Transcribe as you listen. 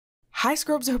Hi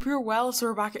Scrubs, I hope you're well. So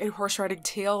we're back in Horse Riding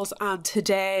Tales, and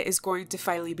today is going to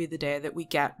finally be the day that we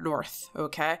get north,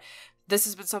 okay? This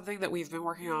has been something that we've been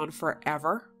working on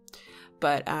forever,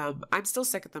 but I'm still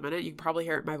sick at the minute. You can probably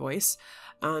hear it in my voice.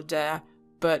 And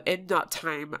but in that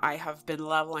time, I have been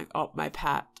leveling up my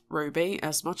pet Ruby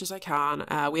as much as I can.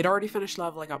 We'd already finished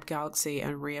leveling up Galaxy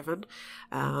and Raven,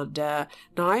 and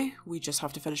now we just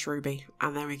have to finish Ruby,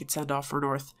 and then we can send off for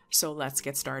north. So let's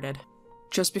get started.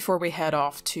 Just before we head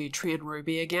off to train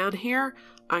Ruby again here,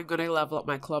 I'm going to level up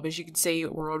my club. As you can see,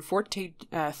 we're on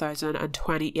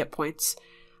 14,028 points,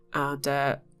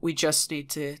 and we just need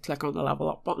to click on the level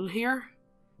up button here.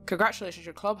 Congratulations,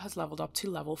 your club has leveled up to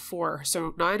level 4.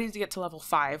 So now I need to get to level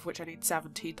 5, which I need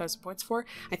 17,000 points for.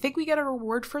 I think we get a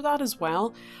reward for that as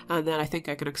well, and then I think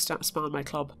I can expand my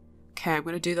club. Okay, I'm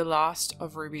going to do the last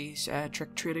of Ruby's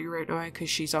trick training right now because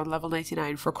she's on level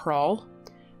 99 for crawl.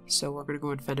 So we're going to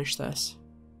go and finish this.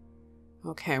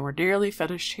 Okay, we're nearly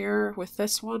finished here with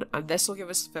this one, and this will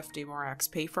give us 50 more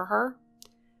XP for her.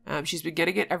 She's been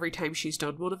getting it every time she's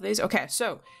done one of these. Okay,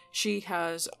 so she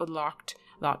has unlocked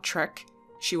that trick.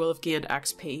 She will have gained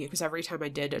XP because every time I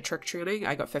did a trick training,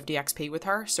 I got 50 XP with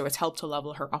her, so it's helped to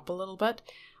level her up a little bit.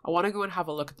 I want to go and have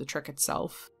a look at the trick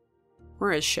itself.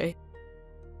 Where is she?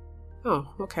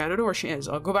 Oh, okay, I don't know where she is.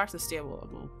 I'll go back to the stable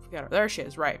and we'll get her. There she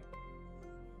is, right.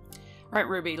 Right,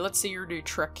 Ruby, let's see your new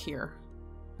trick here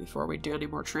before we do any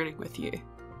more training with you.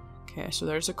 Okay, so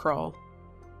there's a crawl.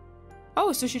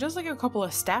 Oh, so she does like a couple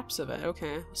of steps of it.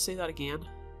 Okay, let's see that again.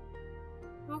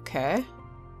 Okay.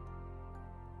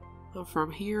 Now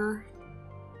from here.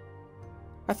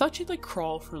 I thought she'd like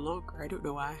crawl for longer. I don't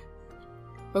know why.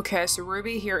 Okay, so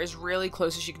Ruby here is really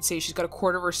close. As you can see, she's got a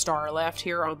quarter of her star left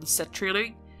here on the sit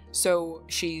training. So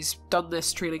she's done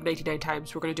this training 99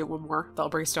 times. We're going to do it one more. That'll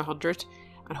bring us to 100.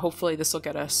 And hopefully this will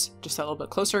get us just a little bit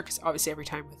closer, because obviously every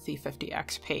time with the 50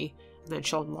 XP, and then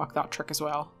she'll unlock that trick as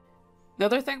well. The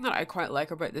other thing that I quite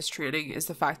like about this training is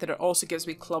the fact that it also gives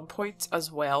me club points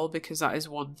as well, because that is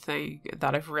one thing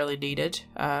that I've really needed,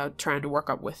 trying to work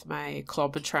up with my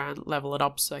club and try and level it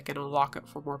up so I can unlock it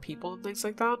for more people and things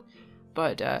like that.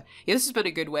 But yeah, this has been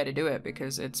a good way to do it,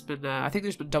 because it's been, I think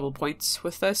there's been double points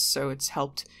with this, so it's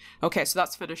helped. Okay, so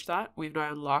that's finished that. We've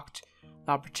now unlocked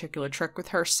that particular trick with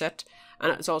her sit,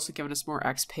 and it's also given us more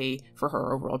XP for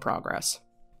her overall progress.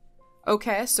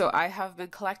 Okay, so I have been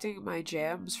collecting my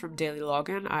gems from daily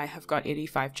login. I have got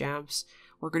 85 gems.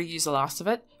 We're going to use the last of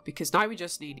it, because now we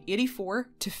just need 84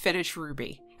 to finish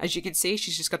Ruby. As you can see,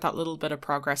 she's just got that little bit of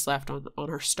progress left on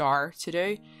her star to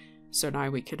do. So now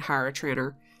we can hire a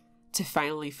trainer to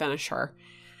finally finish her.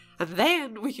 And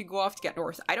then we can go off to get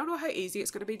north. I don't know how easy it's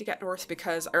going to be to get north,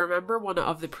 because I remember one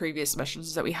of the previous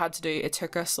missions that we had to do, it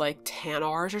took us like 10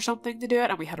 hours or something to do it,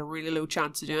 and we had a really low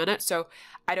chance of doing it. So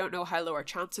I don't know how low our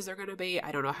chances are going to be.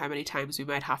 I don't know how many times we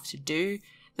might have to do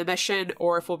the mission,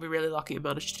 or if we'll be really lucky and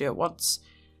manage to do it once.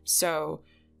 So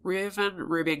Raven,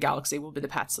 Ruby, and Galaxy will be the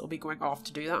pets that will be going off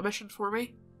to do that mission for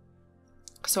me.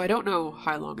 So I don't know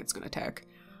how long it's going to take.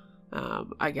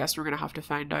 I guess we're going to have to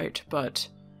find out, but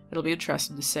it'll be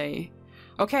interesting to see.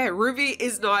 Okay, Ruby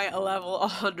is now a level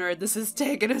 100. This has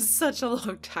taken us such a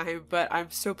long time, but I'm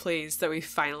so pleased that we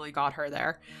finally got her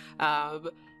there. And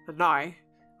now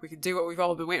we can do what we've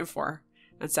all been waiting for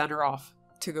and send her off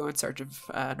to go in search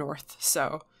of north.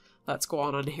 So let's go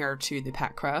on here to the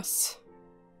pet quests.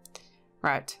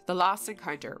 Right, the last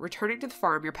encounter. Returning to the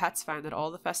farm, your pets find that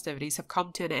all the festivities have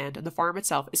come to an end and the farm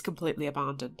itself is completely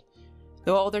abandoned.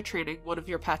 Though all their training, one of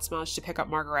your pets managed to pick up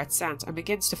Margaret's scent and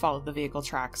begins to follow the vehicle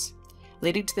tracks,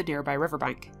 leading to the nearby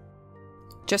riverbank.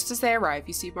 Just as they arrive,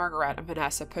 you see Margaret and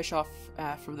Vanessa push off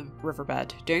from the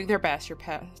riverbed. Doing their best, your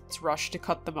pets rush to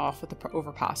cut them off at the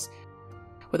overpass.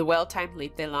 With a well-timed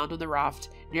leap, they land on the raft,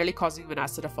 nearly causing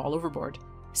Vanessa to fall overboard.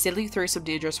 Sailing through some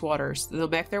dangerous waters, they'll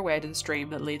make their way to the stream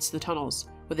that leads to the tunnels.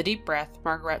 With a deep breath,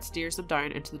 Margaret steers them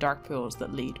down into the dark pools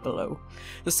that lead below.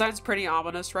 This sounds pretty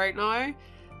ominous right now.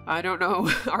 I don't know,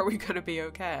 are we going to be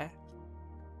okay?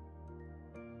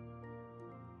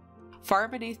 Far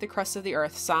beneath the crust of the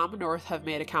earth, Sam and North have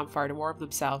made a campfire to warm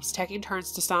themselves. Taking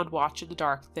turns to stand watch in the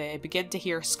dark, they begin to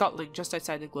hear scuttling just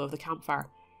outside the glow of the campfire.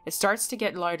 It starts to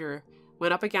get louder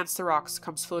when up against the rocks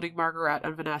comes floating Margaret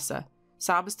and Vanessa.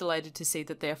 Sam is delighted to see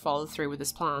that they have followed through with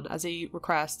his plan, as he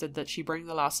requested that she bring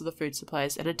the last of the food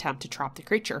supplies in an attempt to trap the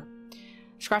creature.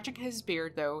 Scratching his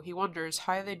beard, though, he wonders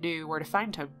how they knew where to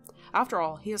find him. After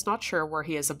all, he is not sure where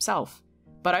he is himself.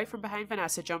 But out from behind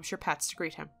Vanessa jumps your pets to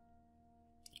greet him.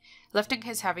 Lifting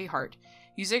his heavy heart,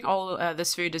 using all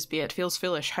this food as bait feels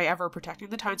foolish. However, protecting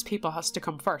the townspeople has to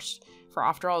come first, for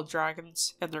after all,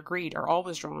 dragons in their greed are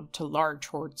always drawn to large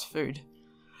hoards of food.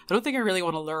 I don't think I really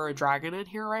want to lure a dragon in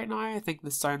here right now. I think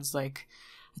this sounds like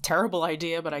a terrible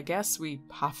idea, but I guess we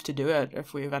have to do it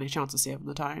if we have any chance of saving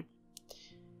the town.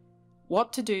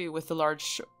 What to do with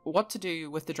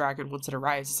the dragon once it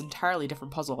arrives is an entirely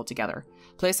different puzzle altogether.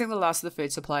 Placing the last of the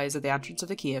food supplies at the entrance of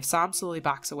the cave, Sam slowly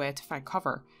backs away to find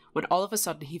cover, when all of a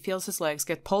sudden he feels his legs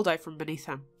get pulled out from beneath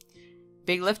him.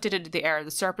 Being lifted into the air,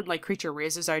 the serpent-like creature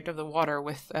raises out of the water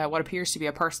with what appears to be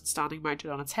a person standing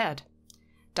mounted on its head.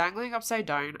 Dangling upside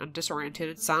down and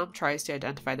disorientated, Sam tries to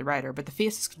identify the rider, but the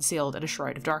face is concealed in a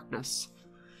shroud of darkness.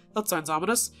 That sounds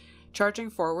ominous. Charging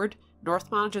forward,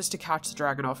 North manages to catch the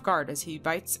dragon off guard as he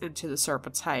bites into the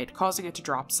serpent's hide, causing it to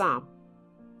drop Sam.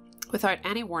 Without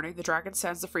any warning, the dragon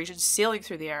sends the Frisian sailing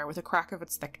through the air with a crack of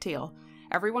its thick tail.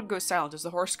 Everyone goes silent as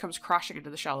the horse comes crashing into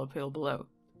the shallow pool below.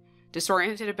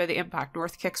 Disorientated by the impact,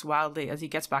 North kicks wildly as he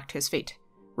gets back to his feet.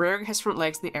 Rearing his front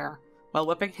legs in the air, while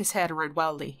whipping his head around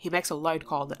wildly, he makes a loud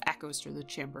call that echoes through the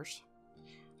chambers.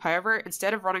 However,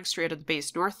 instead of running straight at the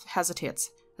beast, North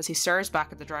hesitates as he stares back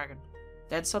at the dragon.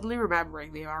 Then, suddenly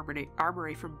remembering the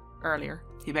armory from earlier,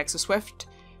 he makes a swift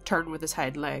turn with his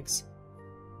hind legs,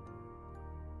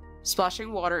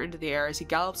 splashing water into the air as he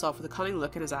gallops off with a cunning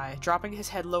look in his eye, dropping his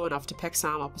head low enough to pick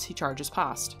Sam up as he charges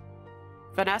past.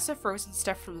 Vanessa, frozen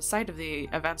stiff from the sight of the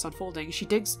events unfolding, she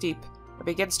digs deep and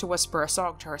begins to whisper a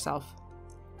song to herself.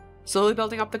 Slowly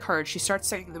building up the courage, she starts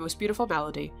singing the most beautiful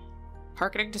melody,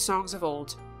 hearkening to songs of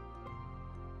old.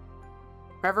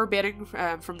 Reverberating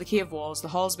from the cave walls, the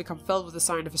halls become filled with the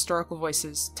sound of historical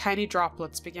voices. Tiny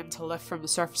droplets begin to lift from the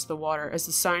surface of the water as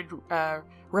the sound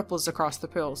ripples across the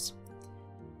pools.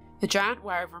 The giant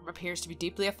wyvern appears to be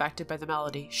deeply affected by the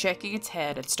melody. Shaking its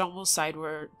head, it stumbles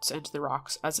sidewards into the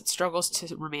rocks as it struggles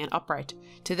to remain upright.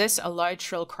 To this, a loud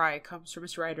shrill cry comes from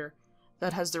its rider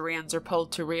that as the reins are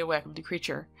pulled to reawaken the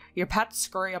creature. Your pets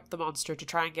scurry up the monster to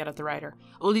try and get at the rider,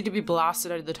 only to be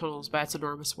blasted out of the tunnels by its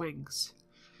enormous wings.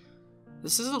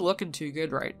 This isn't looking too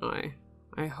good right now.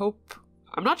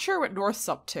 I'm not sure what North's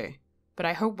up to, but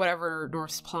I hope whatever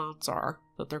North's plans are,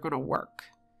 that they're gonna work.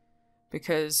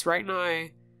 Because right now,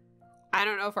 I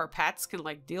don't know if our pets can,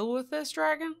 deal with this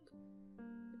dragon.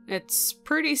 It's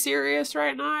pretty serious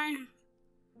right now.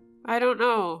 I don't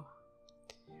know.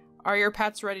 Are your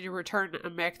pets ready to return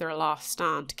and make their last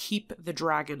stand? Keep the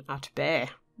dragon at bay.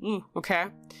 Okay.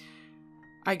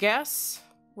 I guess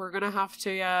we're gonna have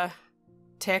to,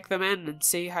 take them in and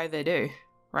see how they do.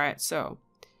 Right, so,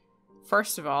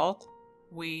 first of all,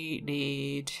 we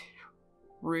need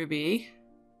Ruby.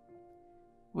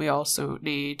 We also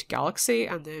need Galaxy,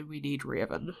 and then we need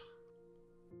Raven.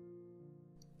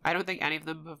 I don't think any of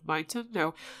them have mounted.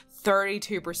 No,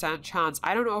 32% chance.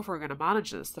 I don't know if we're going to manage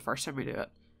this the first time we do it.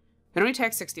 It only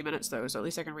takes 60 minutes though, so at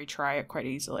least I can retry it quite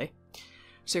easily.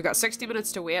 So we've got 60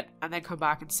 minutes to wait, and then come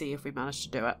back and see if we manage to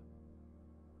do it.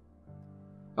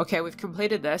 Okay, we've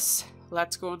completed this.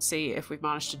 Let's go and see if we've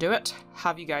managed to do it.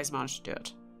 Have you guys managed to do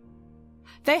it?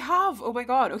 They have! Oh my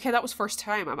god. Okay, that was first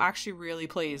time. I'm actually really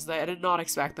pleased. I did not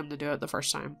expect them to do it the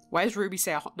first time. Why does Ruby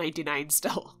say 99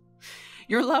 still?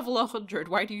 You're level 100.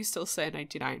 Why do you still say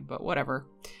 99? But whatever.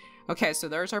 Okay, so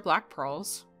there's our black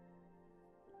pearls.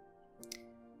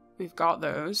 We've got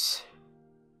those.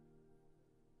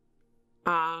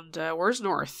 And where's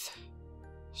North?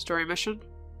 Story mission?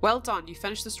 Well done, you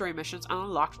finished the story missions and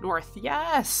unlocked North.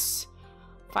 Yes!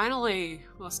 Finally,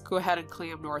 let's go ahead and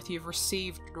claim North. You've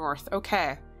received North.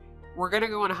 Okay, we're gonna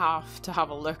go and have to have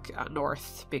a look at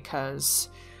North because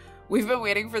we've been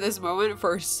waiting for this moment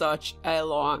for such a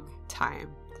long time.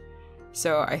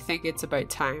 So I think it's about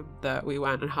time that we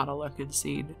went and had a look and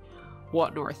seen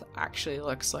what North actually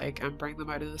looks like and bring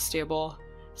them out of the stable.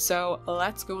 So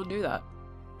let's go and do that.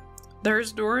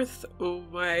 There's North. Oh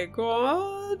my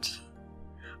god.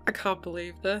 I can't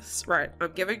believe this. Right,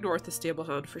 I'm giving North a stable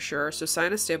hand for sure. So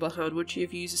sign a stable hand. Once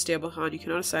you've used a stable hand, you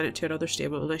cannot assign it to another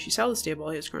stable unless you sell the stable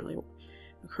he is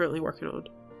currently working on.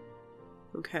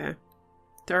 Okay.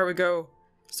 There we go.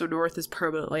 So North is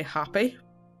permanently happy.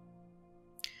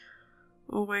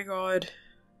 Oh my god.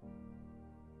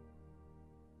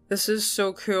 This is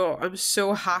so cool. I'm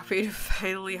so happy to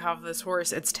finally have this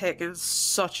horse. It's taken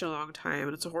such a long time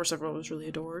and it's a horse I've always really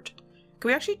adored. Can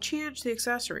we actually change the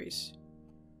accessories?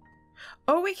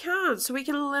 Oh, we can! So we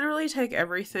can literally take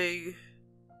everything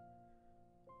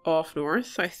off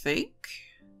North, I think.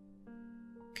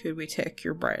 Could we take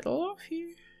your bridle off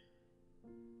you?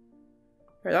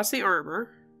 Right, that's the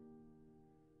armor.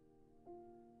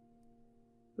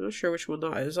 I'm not sure which one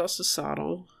that is. That's the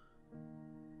saddle.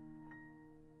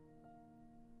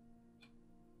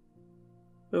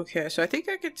 Okay, so I think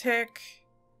I could take...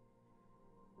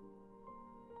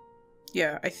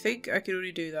 Yeah, I think I can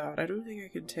only do that. I don't think I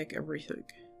can take everything.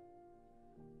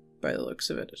 by the looks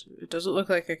of it. It doesn't look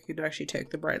like I can actually take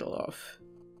the bridle off.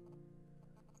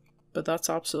 But that's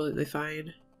absolutely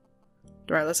fine.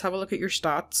 Alright, let's have a look at your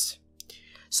stats.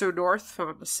 So North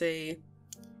Fantasy.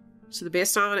 So the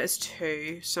base stamina is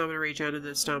 2, stamina regen and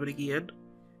then stamina gain.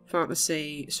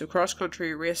 Fantasy, so cross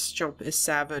country, race jump is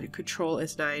 7, control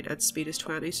is 9, and speed is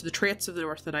 20. So the traits of the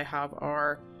North that I have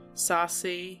are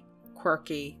sassy,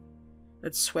 quirky,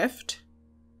 and swift.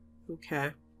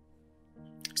 Okay.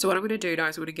 So what I'm going to do now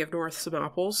is I'm going to give North some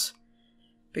apples,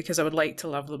 because I would like to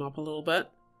level them up a little bit.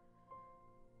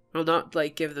 I'll not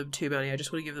like give them too many, I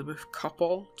just want to give them a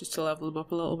couple, just to level them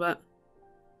up a little bit.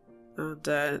 And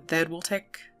then we'll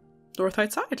take North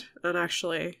outside and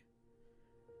actually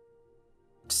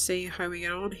see how we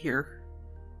get on here.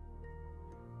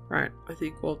 Right, I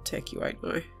think we'll take you out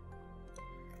now.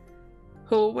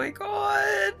 Oh my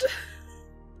god!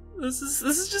 This is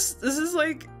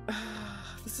like,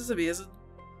 this is amazing.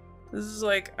 This is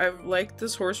like, I've liked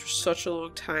this horse for such a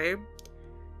long time.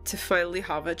 To finally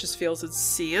have it just feels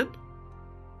insane.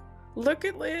 Look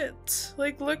at it!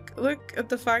 Like, look at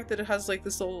the fact that it has like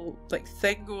this little like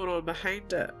thing going on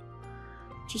behind it.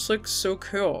 Just looks so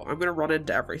cool. I'm gonna run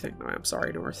into everything now. I'm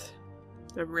sorry, North.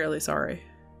 I'm really sorry.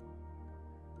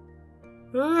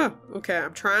 Ah, okay,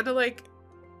 I'm trying to like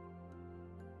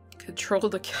control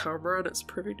the camera and it's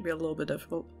proving to be a little bit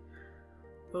difficult.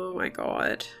 Oh my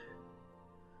god.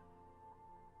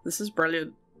 This is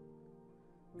brilliant.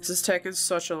 This has taken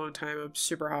such a long time. I'm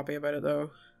super happy about it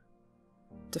though.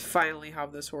 To finally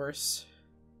have this horse.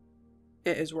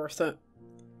 It is worth it.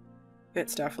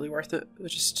 It's definitely worth it.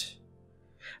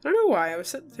 I don't know why. I was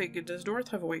sitting thinking, does North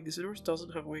have wings? North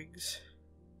doesn't have wings.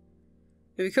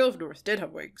 It'd be cool if North did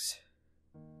have wings.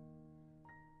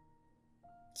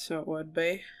 So it would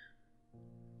be.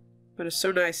 But it's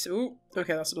so nice. Ooh,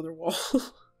 okay, that's another wall.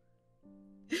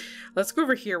 Let's go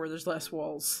over here where there's less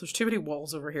walls. There's too many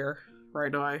walls over here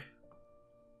right now.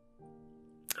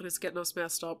 And it's getting us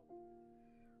messed up.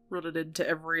 Running into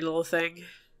every little thing.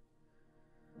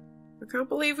 I can't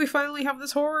believe we finally have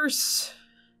this horse.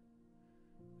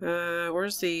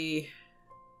 Where's the...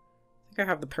 I think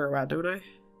I have the pirouette, don't I?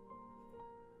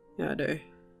 Yeah, I do.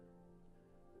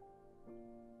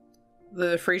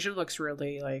 The Frisian looks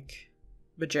really, like,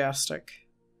 majestic.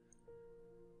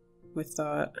 With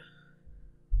that.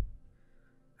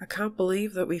 I can't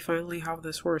believe that we finally have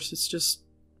this horse. It's just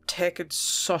taken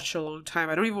such a long time.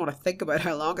 I don't even want to think about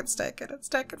how long it's taken. It's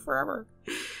taken forever.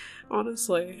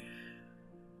 Honestly.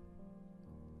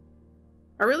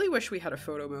 I really wish we had a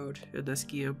photo mode in this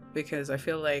game, because I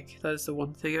feel like that is the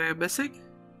one thing I am missing.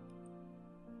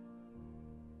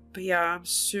 But yeah, I'm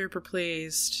super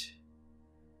pleased.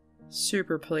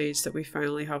 Super pleased that we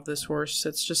finally have this horse.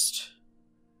 It's just...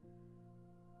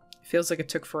 It feels like it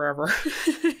took forever.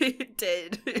 It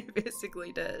did. It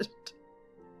basically did.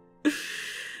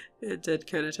 It did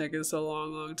kind of take us a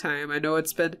long time. I know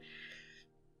it's been...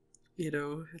 You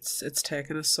know, it's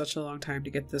taken us such a long time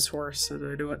to get this horse, and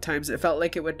I know at times it felt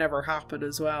like it would never happen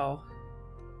as well.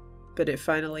 But it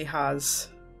finally has,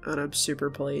 and I'm super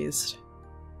pleased.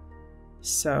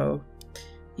 So,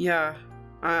 yeah.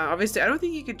 Obviously, I don't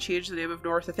think you can change the name of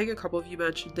North. I think a couple of you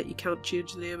mentioned that you can't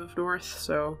change the name of North,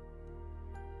 so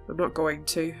I'm not going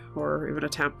to, or even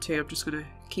attempt to. I'm just going to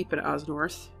keep it as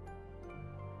North.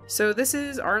 So this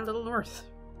is our little North.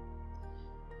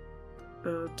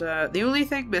 And the only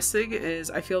thing missing is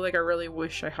I feel like I really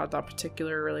wish I had that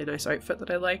particular really nice outfit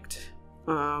that I liked.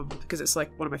 Because it's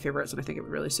like one of my favorites and I think it would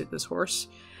really suit this horse.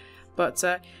 But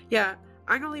yeah,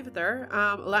 I'm going to leave it there.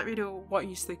 Let me know what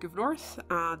you think of North.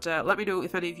 And let me know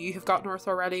if any of you have got North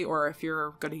already or if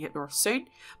you're going to get North soon.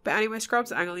 But anyway,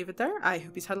 scrubs, I'm going to leave it there. I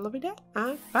hope you've had a lovely day.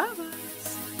 And bye-bye.